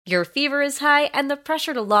Your fever is high, and the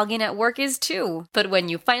pressure to log in at work is too. But when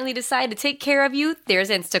you finally decide to take care of you, there's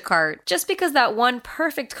Instacart. Just because that one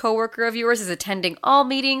perfect coworker of yours is attending all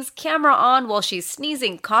meetings, camera on while she's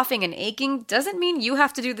sneezing, coughing, and aching, doesn't mean you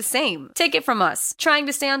have to do the same. Take it from us. Trying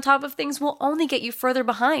to stay on top of things will only get you further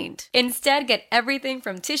behind. Instead, get everything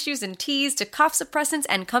from tissues and teas to cough suppressants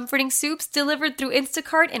and comforting soups delivered through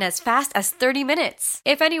Instacart in as fast as 30 minutes.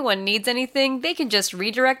 If anyone needs anything, they can just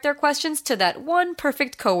redirect their questions to that one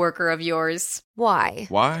perfect coworker of yours. Why?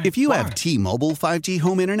 Why? If you have T-Mobile 5G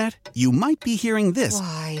home internet, you might be hearing this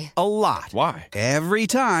Why? a lot. Why? Every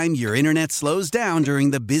time your internet slows down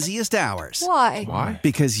during the busiest hours. Why? Why?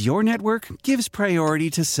 Because your network gives priority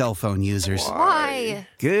to cell phone users. Why?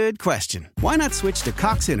 Good question. Why not switch to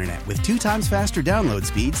Cox Internet with 2 times faster download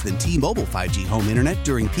speeds than T-Mobile 5G home internet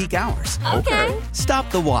during peak hours? Okay. Stop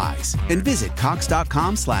the whys and visit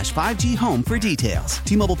cox.com/5G home for details.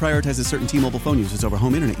 T-Mobile prioritizes certain T-Mobile phone users over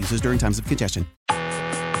home internet users during times of congestion.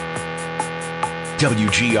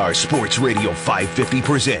 WGR Sports Radio 550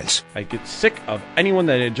 presents I get sick of anyone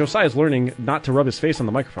that Josiah's learning not to rub his face on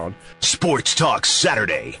the microphone. Sports Talk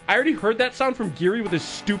Saturday. I already heard that sound from Geary with his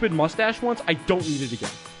stupid mustache once. I don't need it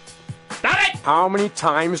again. Stop it! How many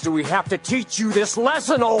times do we have to teach you this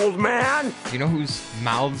lesson, old man? Do you know whose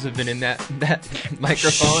mouths have been in that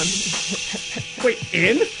microphone? Wait,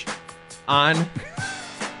 in? On?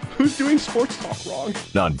 Who's doing sports talk wrong?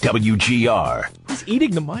 On WGR. Who's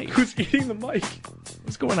eating the mic? Who's eating the mic?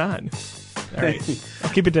 What's going on? All right.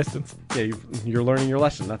 I'll keep a distance. Yeah, you're learning your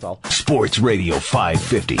lesson, that's all. Sports Radio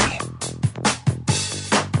 550.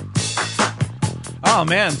 Oh,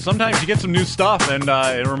 man. Sometimes you get some new stuff, and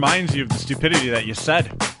it reminds you of the stupidity that you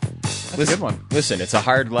said. That's a good one. Listen, it's a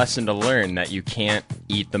hard lesson to learn that you can't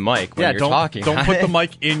eat the mic when you're talking. Don't put the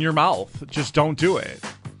mic in your mouth. Just don't do it.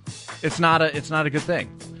 It's not a good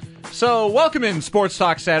thing. So, welcome in Sports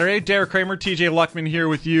Talk Saturday. Derek Kramer, TJ Luckman here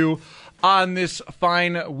with you on this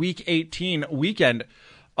fine Week 18 weekend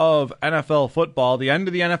of NFL football. The end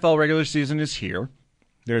of the NFL regular season is here.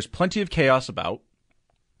 There's plenty of chaos about,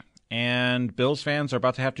 and Bills fans are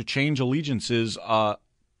about to have to change allegiances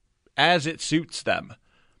as it suits them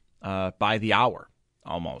by the hour,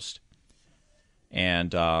 almost.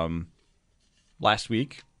 And last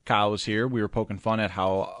week, Kyle was here. We were poking fun at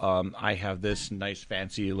how I have this nice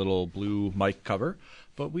fancy little blue mic cover,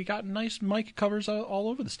 but we got nice mic covers all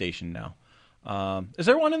over the station now. Is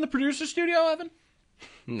there one in the producer studio, Evan?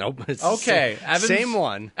 Nope. It's okay. Same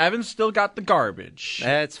one. Evan's still got the garbage.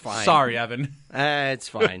 That's fine. Sorry, Evan. It's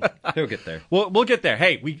fine. He'll get there. We'll get there.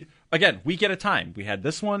 Hey, week at a time. We had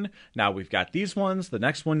this one. Now we've got these ones. The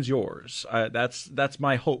next one's yours. That's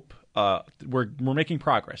my hope. We're making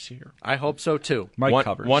progress here. I hope so too. Mic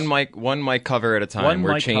covers. One mic cover at a time.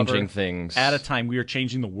 We're changing things at a time. We are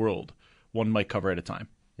changing the world. One mic cover at a time.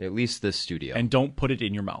 At least this studio. And don't put it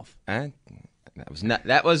in your mouth.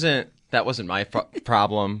 That wasn't my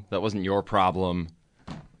problem. That wasn't your problem.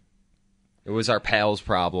 It was our pal's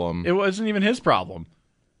problem. It wasn't even his problem.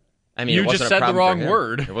 I mean, you just said the wrong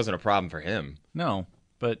word. It wasn't a problem for him. No,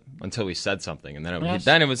 but until we said something, and then it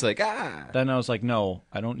was like, ah. Then I was like, no,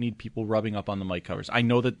 I don't need people rubbing up on the mic covers. I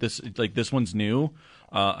know that this one's new.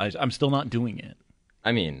 I'm still not doing it.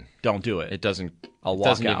 I mean, don't do it. It doesn't. I'll walk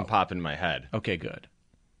doesn't out. even pop in my head. Okay, good.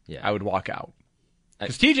 Yeah, I would walk out.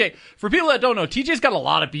 Because TJ, for people that don't know, TJ's got a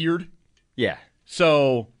lot of beard. Yeah.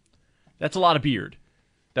 So that's a lot of beard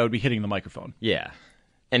that would be hitting the microphone. Yeah.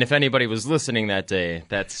 And if anybody was listening that day,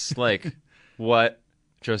 that's like what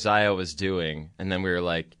Josiah was doing. And then we were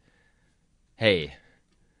like, hey,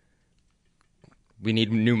 we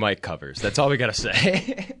need new mic covers. That's all we got to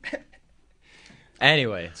say.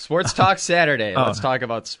 Anyway, Sports Talk Saturday. Let's talk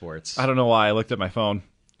about sports. I don't know why I looked at my phone.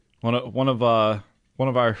 One of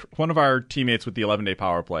our teammates with the 11-day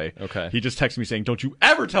power play. Okay. He just texted me saying, "Don't you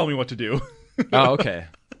ever tell me what to do." Oh, okay.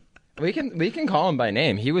 We can call him by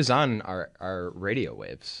name. He was on our radio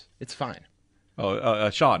waves. It's fine.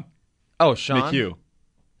 Oh, Sean. Oh, Sean. McHugh.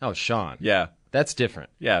 Oh, Sean. Yeah. That's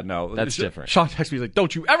different. Yeah, no. That's different. Sean texted me like,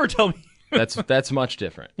 "Don't you ever tell me." That's much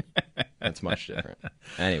different. That's much different.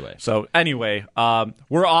 Anyway.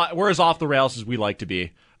 We're as off the rails as we like to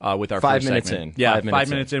be. With our 5 first minutes segment. in. Yeah, 5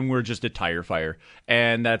 minutes in, we're just a tire fire.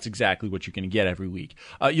 And that's exactly what you're going to get every week.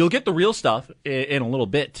 You'll get the real stuff in a little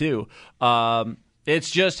bit, too. It's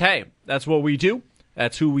just, hey, that's what we do.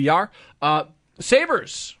 That's who we are.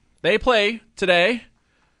 Sabres, they play today.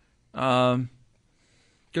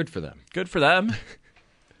 Good for them. Good for them.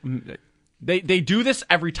 They do this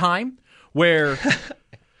every time where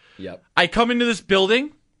yep. I come into this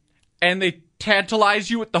building and they tantalize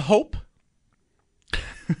you with the hope.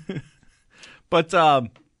 But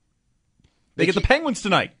They get the Penguins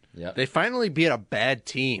tonight. Yep. They finally beat a bad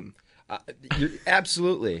team.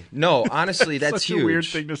 Absolutely. No, honestly, that's such huge. a weird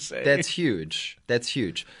thing to say. That's huge.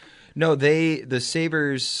 No, the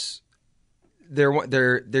Sabres,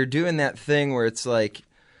 they're doing that thing where it's like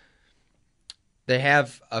they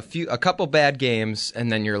have a couple bad games,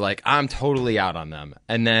 and then you're like, I'm totally out on them,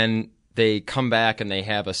 and then they come back and they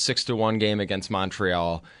have a 6-1 game against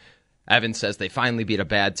Montreal. Evan says they finally beat a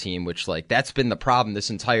bad team, which, like, that's been the problem this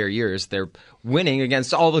entire year is they're winning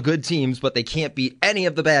against all the good teams, but they can't beat any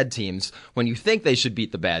of the bad teams when you think they should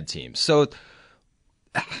beat the bad teams. So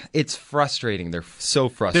it's frustrating. They're so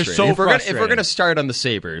frustrating. They're so frustrating. If we're gonna start on the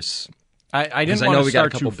Sabres, I didn't I want know to we got a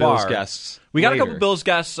start couple too far. Bills guests. We got a later. couple Bills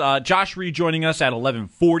guests. Josh Reed joining us at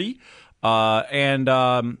 11:40,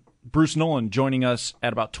 and Bruce Nolan joining us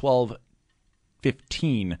at about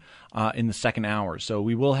 12:15 in the second hour. So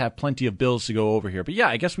we will have plenty of Bills to go over here. But yeah,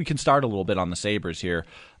 I guess we can start a little bit on the Sabres here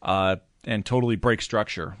and totally break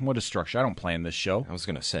structure. What is structure? I don't plan this show. I was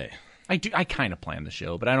gonna say I do. I kind of plan the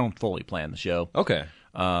show, but I don't fully plan the show. okay.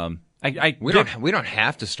 We don't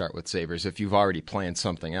have to start with Sabres if you've already planned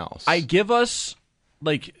something else. I give us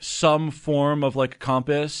like some form of like a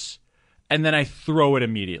compass, and then I throw it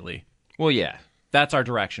immediately. Well, yeah, That's our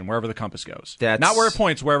direction, wherever the compass goes. That's- Not where it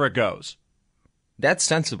points, wherever it goes. that's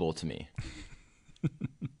sensible to me.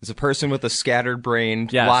 As a person with a scattered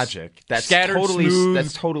brained Yes. logic, that's Scattered, totally smooth,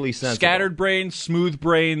 that's totally sensible. Scattered brains, smooth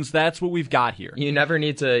brains, that's what we've got here. You never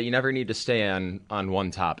need to stay on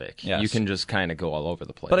one topic. Yes. You can just kind of go all over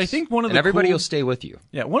the place. But I think one of and the everybody cool- will stay with you.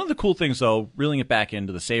 Yeah, one of the cool things, though, reeling it back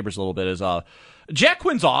into the Sabres a little bit, is Jack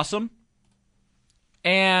Quinn's awesome.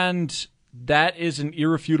 And that is an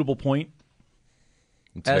irrefutable point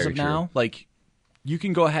It's as very of now. Like, you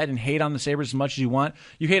can go ahead and hate on the Sabres as much as you want.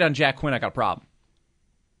 You hate on Jack Quinn, I got a problem.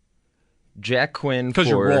 Jack Quinn 'Cause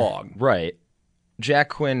you're wrong. Right. Jack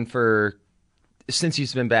Quinn since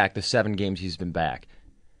he's been back, the 7 games he's been back,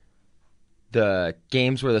 the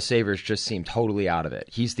games where the Sabres just seem totally out of it.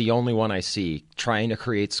 He's the only one I see trying to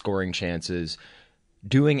create scoring chances,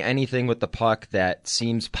 doing anything with the puck that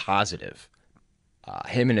seems positive.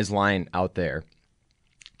 Him and his line out there.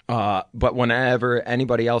 But whenever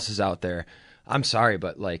anybody else is out there, I'm sorry,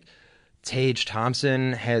 but like Tage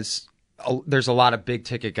Thompson there's a lot of big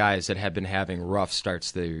ticket guys that have been having rough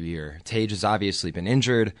starts to their year. Tage has obviously been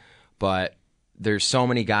injured, but there's so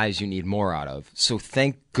many guys you need more out of. So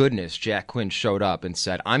thank goodness Jack Quinn showed up and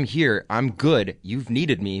said, I'm here, I'm good, you've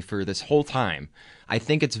needed me for this whole time. I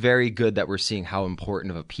think it's very good that we're seeing how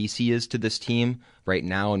important of a piece he is to this team right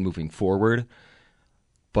now and moving forward.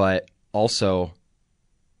 But also,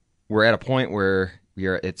 we're at a point where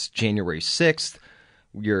it's January 6th,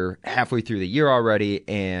 you're halfway through the year already,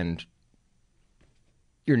 and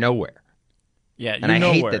you're nowhere. Yeah, And I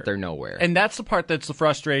hate that they're nowhere. And that's the part that's the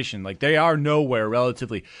frustration. Like, they are nowhere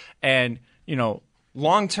relatively. And, you know,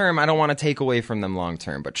 Long term, I don't want to take away from them long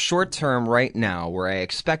term, but short term right now, where I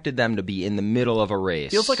expected them to be in the middle of a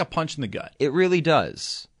race. feels like a punch in the gut. It really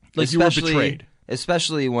does. Like you were betrayed.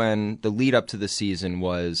 Especially when the lead up to the season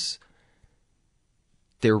was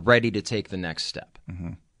they're ready to take the next step.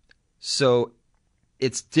 Mm-hmm. So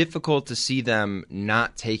it's difficult to see them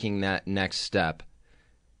not taking that next step,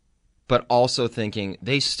 but also thinking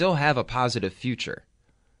they still have a positive future.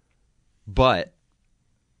 But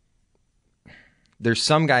there's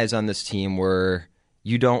some guys on this team where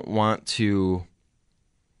you don't want to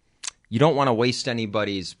waste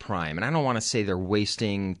anybody's prime. And I don't want to say they're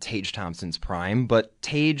wasting Tage Thompson's prime, but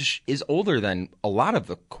Tage is older than a lot of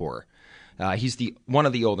the core. He's one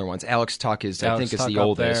of the older ones. Alex Tuch is the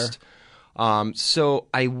oldest. So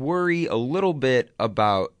I worry a little bit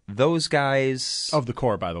about those guys. Of the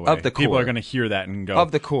core, by the way. Of the People core. are going to hear that and go,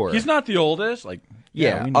 Of the core. He's not the oldest. Like,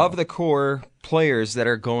 Yeah, we know. of the core players that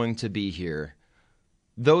are going to be here,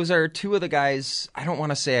 those are two of the guys, I don't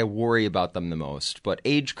want to say I worry about them the most, but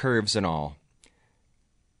age curves and all,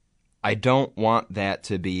 I don't want that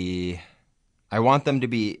to be, I want them to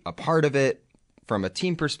be a part of it from a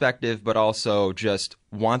team perspective, but also just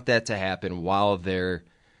want that to happen while they're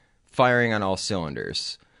firing on all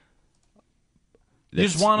cylinders. You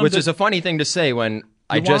just want them Which to- is a funny thing to say when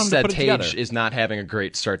I want just them to said put it Tage together. is not having a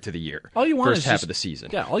great start to the year. All you want First is half just- of the season.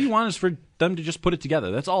 Yeah, all you want is for them to just put it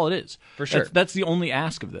together. That's all it is. For sure. That's the only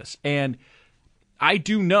ask of this. And I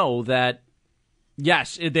do know that,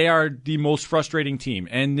 yes, they are the most frustrating team,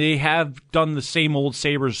 and they have done the same old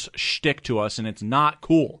Sabres shtick to us, and it's not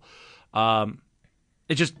cool.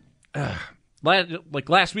 It just, like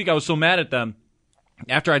last week, I was so mad at them.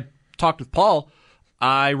 After I talked with Paul,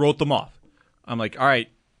 I wrote them off. I'm like, all right,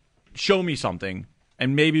 show me something,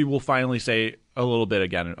 and maybe we'll finally say a little bit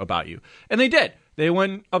again about you. And they did. They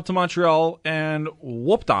went up to Montreal and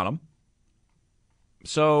whooped on them.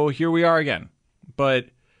 So here we are again. But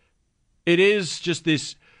it is just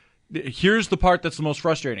this. Here's the part that's the most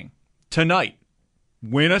frustrating. Tonight,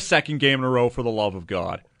 win a second game in a row for the love of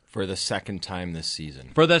God. For the second time this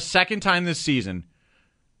season. For the second time this season,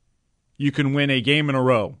 you can win a game in a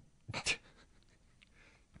row.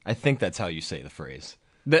 I think that's how you say the phrase.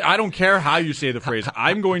 I don't care how you say the phrase.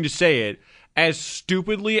 I'm going to say it as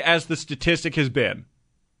stupidly as the statistic has been.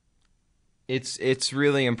 It's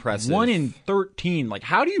really impressive. 1 in 13. Like,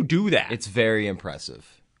 how do you do that? It's very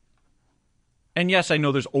impressive. And yes, I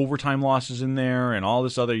know there's overtime losses in there and all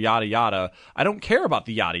this other yada yada. I don't care about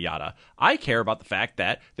the yada yada. I care about the fact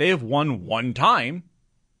that they have won one time.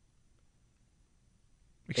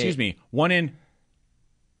 Excuse me, 1 in...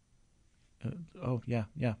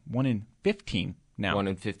 1 in 15 now. 1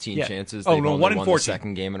 in 15 Yeah. chances. Oh, They've no, only 1 in won 14. the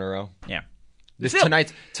second game in a row. Yeah.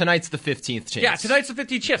 Tonight's the 15th chance. Yeah, tonight's the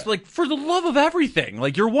 15th chance. Like, for the love of everything.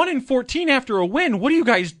 Like, you're 1 in 14 after a win. What are you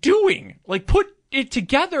guys doing? Like, put it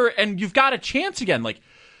together and you've got a chance again. Like,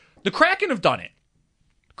 the Kraken have done it.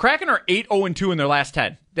 Kraken are 8-0-2 in their last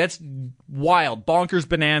 10. That's wild. Bonkers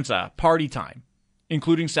bonanza. Party time.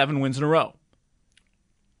 Including 7 wins in a row.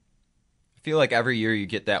 I feel like every year you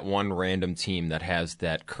get that one random team that has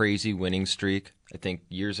that crazy winning streak. I think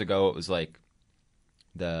years ago it was like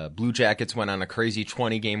the Blue Jackets went on a crazy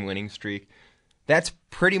 20-game winning streak. That's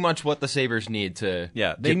pretty much what the Sabres need to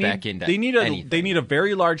get back into anything. They need a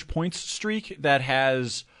very large points streak that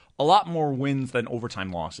has a lot more wins than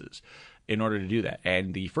overtime losses in order to do that.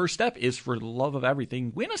 And the first step is, for the love of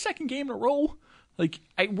everything, win a second game in a row. Like,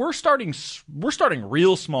 we're starting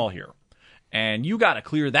real small here. And you got to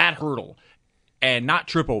clear that hurdle and not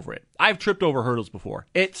trip over it. I've tripped over hurdles before.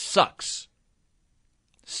 It sucks.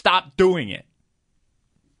 Stop doing it.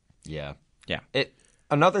 Yeah. Yeah.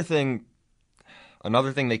 Another thing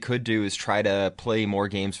they could do is try to play more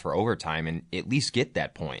games for overtime and at least get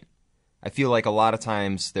that point. I feel like a lot of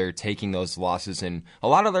times they're taking those losses, and a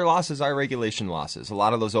lot of their losses are regulation losses. A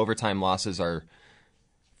lot of those overtime losses are...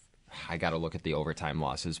 I got to look at the overtime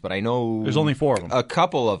losses, but I know... There's only 4 of them. A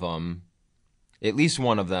couple of them, at least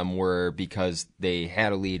one of them, were because they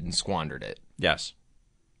had a lead and squandered it. Yes.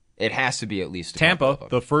 It has to be at least a Tampa, couple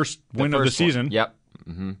of them. the first win of the season. One. Yep.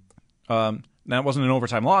 Mm-hmm. That wasn't an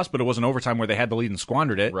overtime loss, but it was an overtime where they had the lead and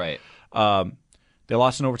squandered it. Right. They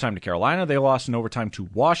lost in overtime to Carolina. They lost in overtime to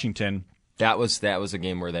Washington. That was a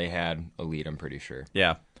game where they had a lead, I'm pretty sure.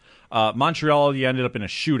 Yeah. Montreal, you ended up in a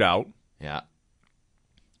shootout. Yeah.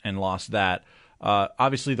 And lost that.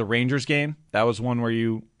 Obviously, the Rangers game, that was one where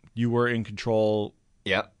you were in control.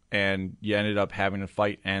 Yep. And you ended up having a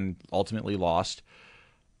fight and ultimately lost.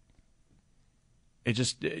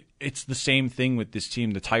 It's the same thing with this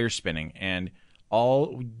team, the tire spinning. And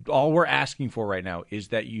all we're asking for right now is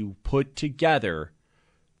that you put together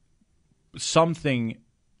something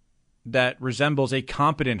that resembles a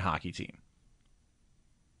competent hockey team.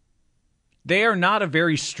 They are not a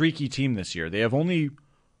very streaky team this year. They have only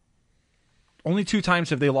 2 times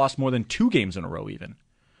have they lost more than 2 games in a row even.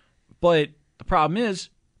 But the problem is,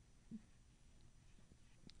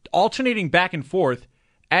 alternating back and forth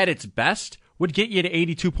at its best would get you to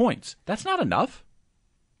 82 points. That's not enough.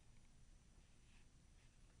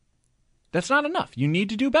 That's not enough. You need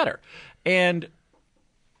to do better. And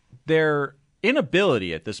their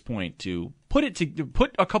inability at this point to put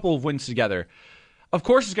a couple of wins together, of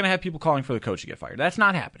course, is going to have people calling for the coach to get fired. That's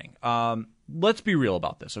not happening. Let's be real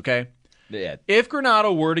about this, okay? Yeah. If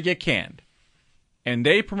Granato were to get canned, and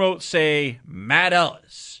they promote, say, Matt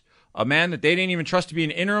Ellis, a man that they didn't even trust to be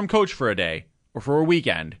an interim coach for a day or for a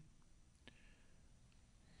weekend,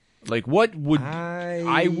 like, what would...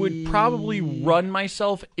 I would probably run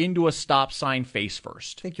myself into a stop sign face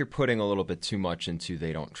first. I think you're putting a little bit too much into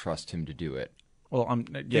they don't trust him to do it. Well, I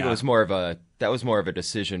think it was more of a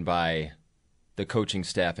decision by the coaching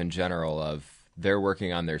staff in general of they're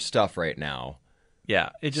working on their stuff right now. Yeah,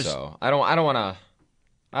 so I don't want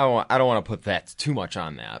to put that too much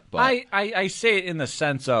on that. But I say it in the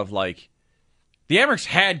sense of, like, the Amerks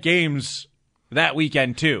had games that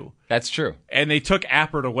weekend too. That's true. And they took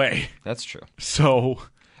Appert away. That's true. So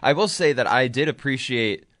I will say that I did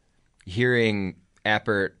appreciate hearing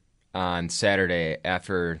Appert on Saturday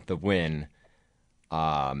after the win.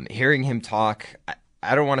 Hearing him talk,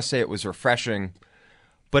 I don't want to say it was refreshing,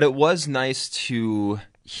 but it was nice to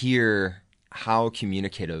hear how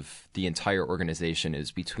communicative the entire organization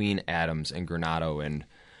is between Adams and Granato and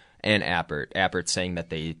Appert. Appert saying that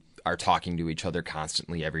they are talking to each other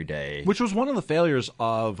constantly every day, which was one of the failures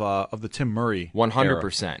of the Tim Murray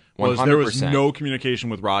 100%. There was no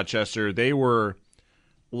communication with Rochester. They were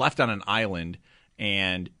left on an island,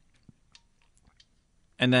 And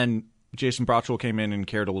then Jason Botchwell came in and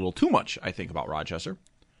cared a little too much, I think, about Rochester,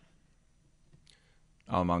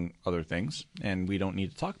 among other things. And we don't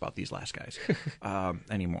need to talk about these last guys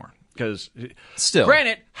anymore. Because, still,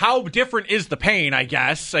 granted, how different is the pain, I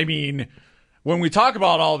guess? I mean, when we talk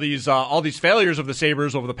about all these failures of the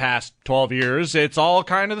Sabres over the past 12 years, it's all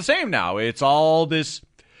kind of the same now. It's all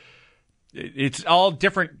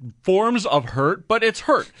different forms of hurt, but it's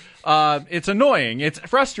hurt. It's annoying, it's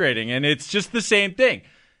frustrating, and it's just the same thing.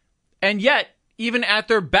 And yet, even at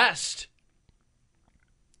their best,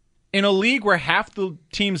 in a league where half the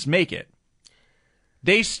teams make it,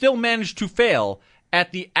 they still manage to fail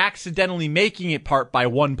at the accidentally making it part by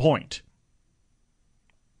 1 point.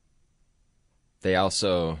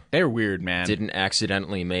 They're weird, man. Didn't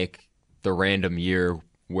accidentally make the random year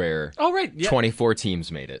where 24 teams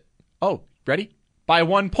made it. Oh, ready? By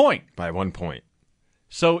 1 point. By 1 point.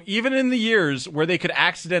 So even in the years where they could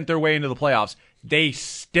accident their way into the playoffs, they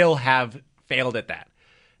still have failed at that.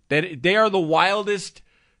 They are the wildest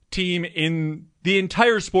team in the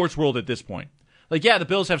entire sports world at this point. Like, yeah, the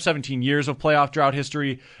Bills have 17 years of playoff drought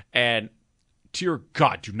history, and dear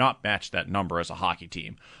God, do not match that number as a hockey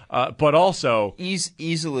team. But also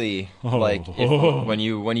easily, when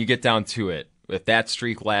you get down to it, if that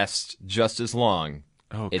streak lasts just as long,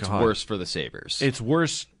 it's worse for the Sabres. It's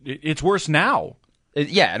worse. It's worse now.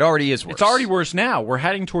 It already is worse. It's already worse now. We're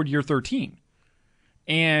heading toward year 13,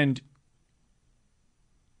 and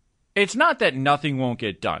it's not that nothing won't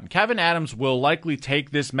get done. Kevin Adams will likely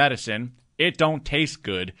take this medicine. It don't taste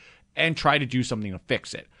good, and try to do something to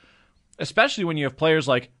fix it. Especially when you have players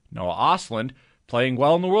like Noah Ostlund playing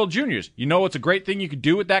well in the World Juniors. You know what's a great thing you could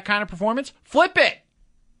do with that kind of performance? Flip it!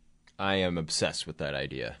 I am obsessed with that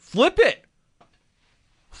idea. Flip it!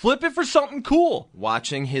 Flip it for something cool.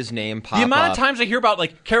 Watching his name pop up. The amount of times I hear about,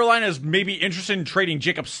 like, Carolina's maybe interested in trading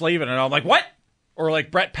Jacob Slavin, and I'm like, what? Or, like,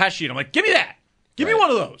 Brett Pesce, and I'm like, give me that! Give me one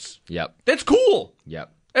of those! Yep. That's cool!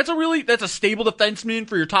 Yep. That's a stable defenseman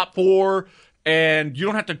for your top four, and you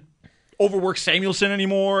don't have to overwork Samuelson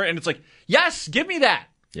anymore. And it's like, yes, give me that.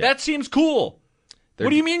 Yeah. That seems cool. What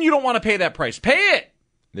do you mean you don't want to pay that price? Pay it.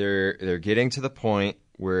 They're getting to the point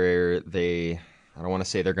where I don't want to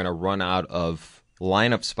say they're going to run out of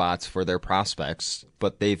lineup spots for their prospects,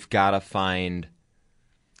 but they've got to find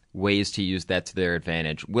ways to use that to their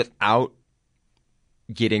advantage without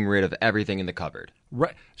getting rid of everything in the cupboard.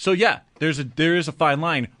 Right. So yeah, there is a fine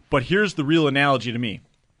line, but here's the real analogy to me.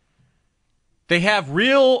 They have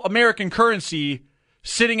real American currency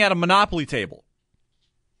sitting at a monopoly table.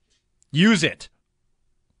 Use it.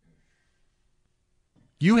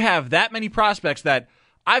 You have that many prospects that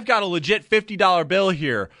I've got a legit $50 bill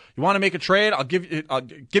here. You want to make a trade?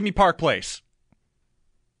 Give me Park Place.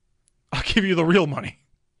 I'll give you the real money.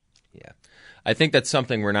 Yeah. I think that's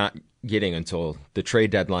something we're not getting until the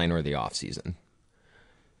trade deadline or the offseason.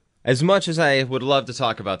 As much as I would love to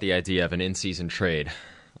talk about the idea of an in-season trade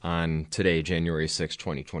on today, January 6,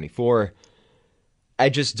 2024, I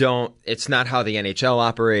just don't. It's not how the NHL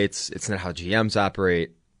operates. It's not how GMs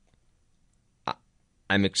operate.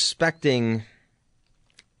 I'm expecting.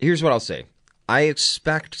 Here's what I'll say. I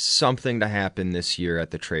expect something to happen this year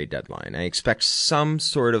at the trade deadline. I expect some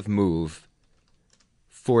sort of move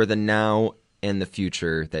for the now and the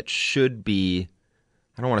future that should be.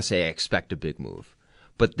 I don't want to say I expect a big move.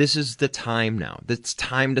 But this is the time now. It's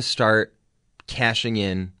time to start cashing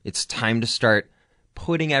in. It's time to start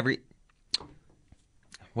putting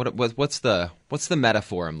what's the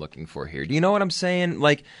metaphor I'm looking for here? Do you know what I'm saying?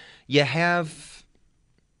 Like you have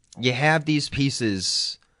these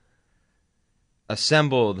pieces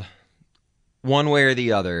assembled one way or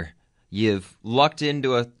the other. You've lucked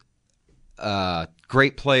into a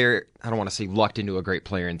great player. I don't want to say lucked into a great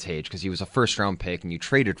player in Tage because he was a first-round pick and you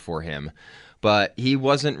traded for him. But he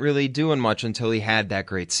wasn't really doing much until he had that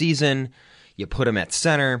great season. You put him at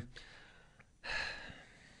center.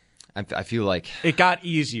 I feel like it got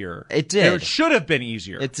easier. It did. It should have been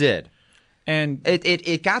easier. It did. And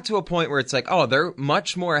it got to a point where it's like, oh, they're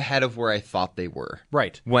much more ahead of where I thought they were.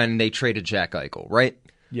 Right. When they traded Jack Eichel, right?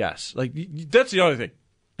 Yes. Like that's the other thing.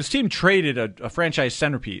 This team traded a franchise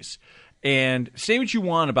centerpiece. And say what you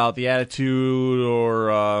want about the attitude or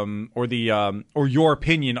your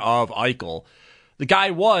opinion of Eichel. The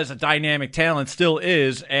guy was a dynamic talent, still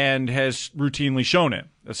is, and has routinely shown it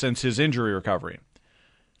since his injury recovery.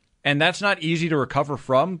 And that's not easy to recover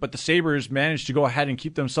from, but the Sabres managed to go ahead and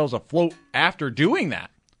keep themselves afloat after doing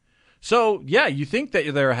that. So, yeah, you think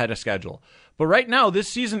that they're ahead of schedule. But right now, this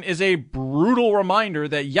season is a brutal reminder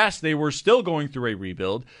that, yes, they were still going through a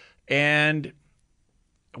rebuild, and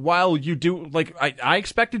while you do, like, I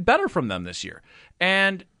expected better from them this year.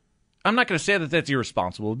 And I'm not going to say that that's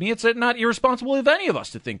irresponsible of me. It's not irresponsible of any of us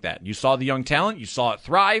to think that. You saw the young talent, you saw it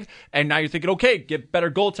thrive, and now you're thinking, okay, get better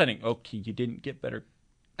goaltending. Okay, you didn't get better.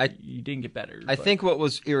 You didn't get better. I think what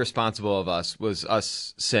was irresponsible of us was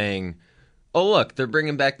us saying, oh, look, they're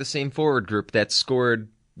bringing back the same forward group that scored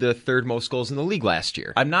the third most goals in the league last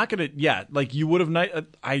year. I'm not going to, like you would have,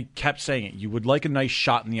 I kept saying it, you would like a nice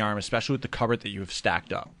shot in the arm, especially with the cupboard that you have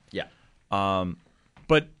stacked up. Yeah.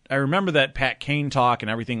 But I remember that Pat Kane talk and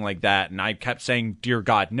everything like that, and I kept saying, dear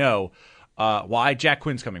God, no. Why? Jack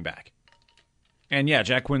Quinn's coming back. And yeah,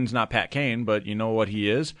 Jack Quinn's not Pat Kane, but you know what he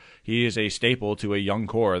is? He is a staple to a young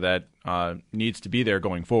core that needs to be there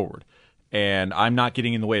going forward. And I'm not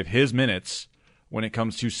getting in the way of his minutes when it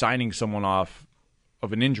comes to signing someone off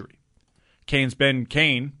of an injury. Kane's been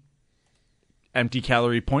Kane, empty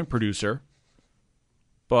calorie point producer,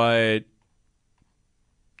 but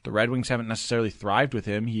the Red Wings haven't necessarily thrived with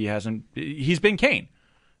him. He's been Kane.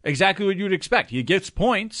 Exactly what you would expect. He gets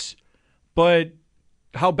points, but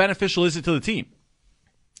how beneficial is it to the team?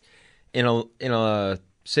 In a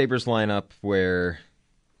Sabres lineup where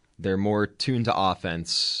they're more tuned to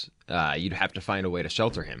offense, you'd have to find a way to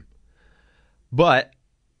shelter him. But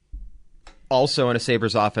also in a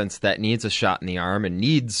Sabres offense that needs a shot in the arm and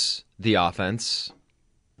needs the offense,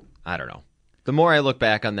 I don't know. The more I look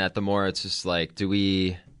back on that, the more it's just like,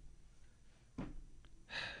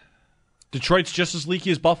 Detroit's just as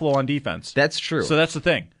leaky as Buffalo on defense. That's true. So that's the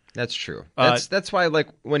thing. That's true. That's why, like,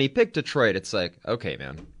 when he picked Detroit, it's like, okay,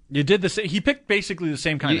 man. You did he picked basically the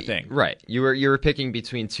same kind of thing. Right. You were picking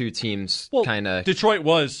between two teams, kind of. Detroit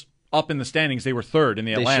was up in the standings. They were third in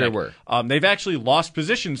the Atlantic. They sure were. They've actually lost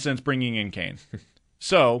position since bringing in Kane.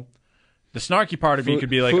 So the snarky part of me could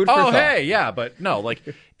be like, oh, hey, yeah, but no, like,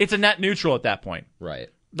 it's a net neutral at that point. Right.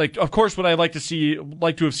 Like, of course, would I like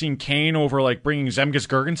to have seen Kane over, like, bringing Zemgus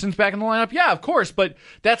Girgensons back in the lineup? Yeah, of course, but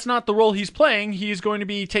that's not the role he's playing. He's going to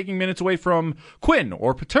be taking minutes away from Quinn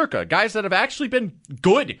or Peterka, guys that have actually been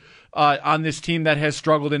good on this team that has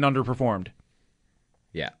struggled and underperformed.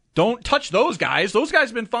 Yeah. Don't touch those guys. Those guys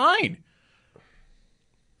have been fine.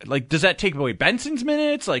 Like, does that take away Benson's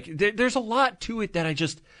minutes? Like, there's a lot to it that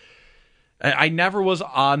I never was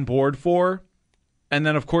on board for. And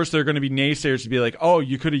then, of course, there are going to be naysayers to be like, oh,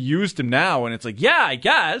 you could have used him now. And it's like, yeah, I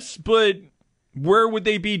guess, but where would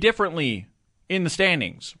they be differently in the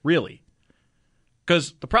standings, really?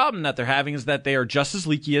 Because the problem that they're having is that they are just as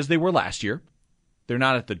leaky as they were last year. They're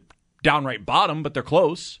not at the downright bottom, but they're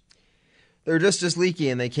close. They're just as leaky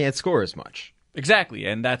and they can't score as much. Exactly,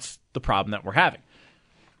 and that's the problem that we're having.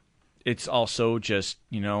 It's also just,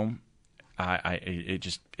 it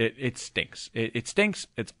stinks. It stinks.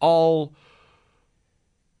 It's all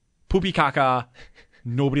poopy caca.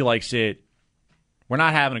 Nobody likes it. We're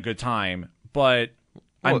not having a good time, but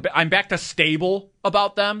I'm back to stable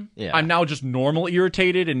about them. Yeah. I'm now just normal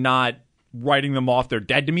irritated and not writing them off. They're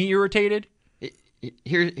dead to me irritated.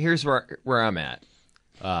 Here's where I'm at.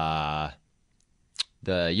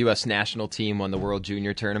 The U.S. national team won the World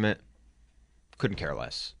Junior Tournament. Couldn't care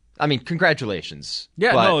less. I mean, congratulations.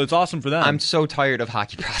 Yeah, no, it's awesome for them. I'm so tired of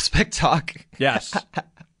hockey prospect talk. Yes.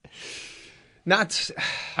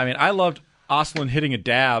 I mean, I loved Oslin hitting a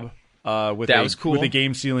dab with a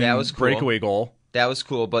game-sealing breakaway goal. That was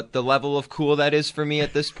cool, but the level of cool that is for me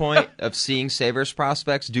at this point of seeing Sabres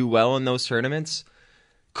prospects do well in those tournaments,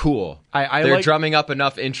 cool. They're drumming up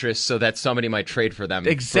enough interest so that somebody might trade for them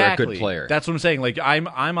for a good player. That's what I'm saying. Like,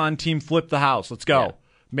 I'm on team flip the house. Let's go. Yeah.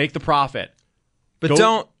 Make the profit. But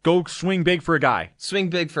go swing big for a guy.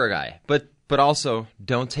 Swing big for a guy. But also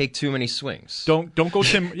don't take too many swings. Don't go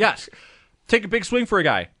Tim. Yes. Take a big swing for a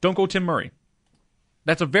guy. Don't go Tim Murray.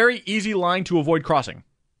 That's a very easy line to avoid crossing.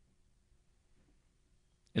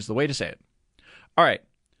 Is the way to say it. All right.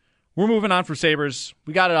 We're moving on for Sabres.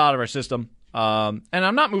 We got it out of our system. And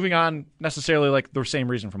I'm not moving on necessarily like the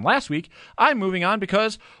same reason from last week. I'm moving on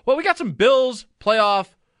because, well, we got some Bills playoff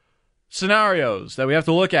scenarios that we have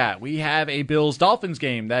to look at. We have a Bills-Dolphins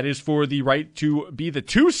game that is for the right to be the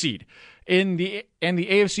 2 seed in the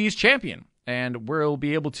AFC's champion. And we'll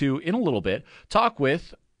be able to, in a little bit, talk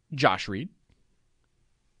with Josh Reed,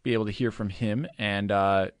 be able to hear from him and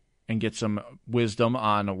get some wisdom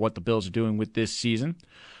on what the Bills are doing with this season.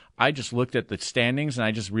 I just looked at the standings and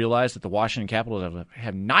I just realized that the Washington Capitals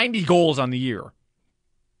have 90 goals on the year.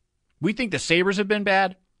 We think the Sabres have been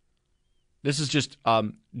bad. This is just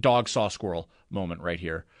dog saw squirrel moment right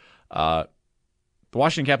here. The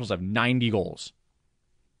Washington Capitals have 90 goals.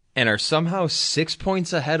 And are somehow 6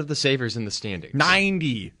 points ahead of the Sabres in the standings.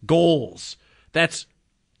 90 goals. That's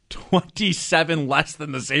 27 less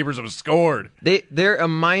than the Sabres have scored. They're a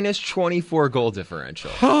minus 24 goal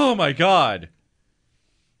differential. Oh, my God.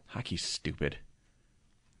 Hockey's stupid.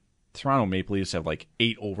 Toronto Maple Leafs have like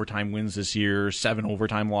 8 overtime wins this year, 7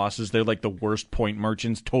 overtime losses. They're like the worst point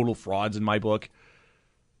merchants, total frauds in my book.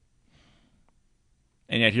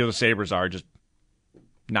 And yet here the Sabres are just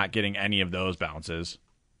not getting any of those bounces.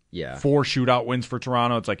 Yeah. 4 shootout wins for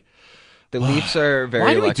Toronto. It's like, the Leafs are very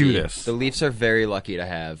why do lucky. we do this? The Leafs are very lucky to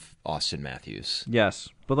have Austin Matthews. yes,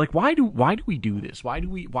 but like, why do we do this? Why do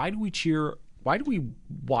we cheer? Why do we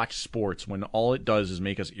watch sports when all it does is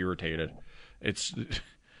make us irritated?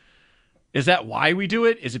 Is that why we do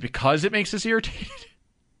it? Is it because it makes us irritated?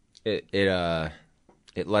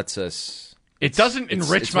 It lets us. It doesn't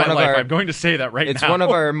enrich my life. I'm going to say that right now. It's one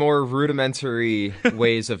of our more rudimentary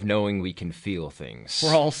ways of knowing we can feel things.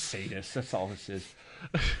 We're all sadists. That's all this is.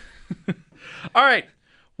 All right.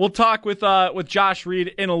 We'll talk with Josh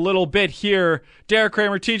Reed in a little bit here. Derek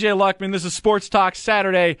Kramer, TJ Luckman, this is Sports Talk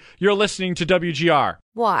Saturday. You're listening to WGR.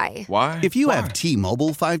 Why? Why? If you have T-Mobile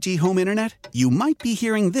 5G home internet, you might be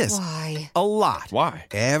hearing this Why? a lot. Why?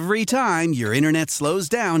 Every time your internet slows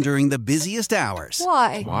down during the busiest hours.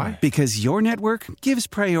 Why? Why? Because your network gives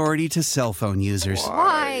priority to cell phone users.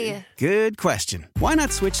 Why? Good question. Why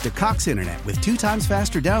not switch to Cox Internet with 2 times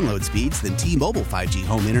faster download speeds than T-Mobile 5G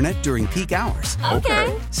home internet during peak hours?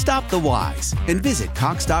 Okay. Stop the whys and visit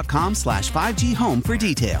cox.com/5G home for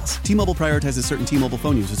details. T-Mobile prioritizes certain T-Mobile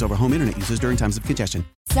phone users over home internet users during times of congestion.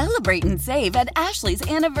 Celebrate and save at Ashley's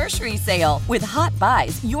Anniversary Sale. With Hot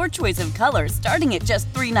Buys, your choice of colors starting at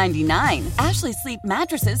just $3.99. Ashley Sleep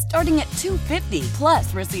mattresses starting at $2.50.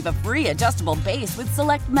 Plus, receive a free adjustable base with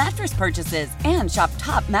select mattress purchases. And shop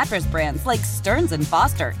top mattress brands like Stearns &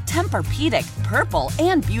 Foster, Tempur-Pedic, Purple,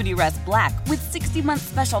 and Beautyrest Black with 60-month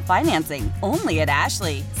special financing. Only at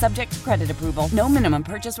Ashley. Subject to credit approval. No minimum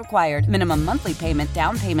purchase required. Minimum monthly payment,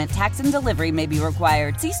 down payment, tax, and delivery may be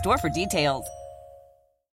required. See store for details.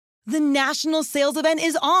 The national sales event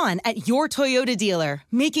is on at your Toyota dealer,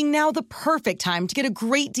 making now the perfect time to get a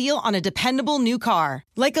great deal on a dependable new car.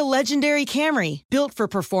 Like a legendary Camry, built for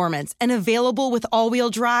performance and available with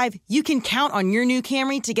all-wheel drive, you can count on your new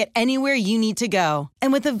Camry to get anywhere you need to go.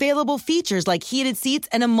 And with available features like heated seats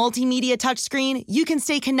and a multimedia touchscreen, you can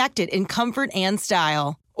stay connected in comfort and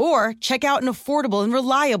style. Or check out an affordable and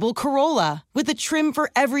reliable Corolla with a trim for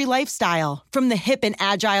every lifestyle. From the hip and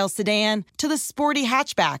agile sedan to the sporty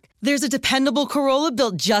hatchback, there's a dependable Corolla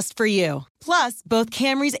built just for you. Plus, both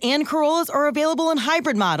Camrys and Corollas are available in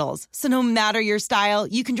hybrid models. So no matter your style,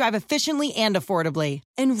 you can drive efficiently and affordably.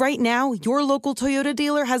 And right now, your local Toyota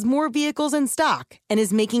dealer has more vehicles in stock and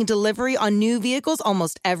is making delivery on new vehicles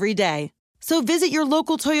almost every day. So visit your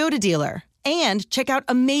local Toyota dealer. And check out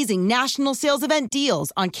amazing national sales event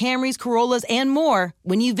deals on Camrys, Corollas, and more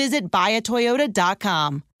when you visit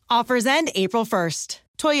buyatoyota.com. Offers end April 1st.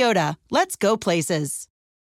 Toyota, let's go places.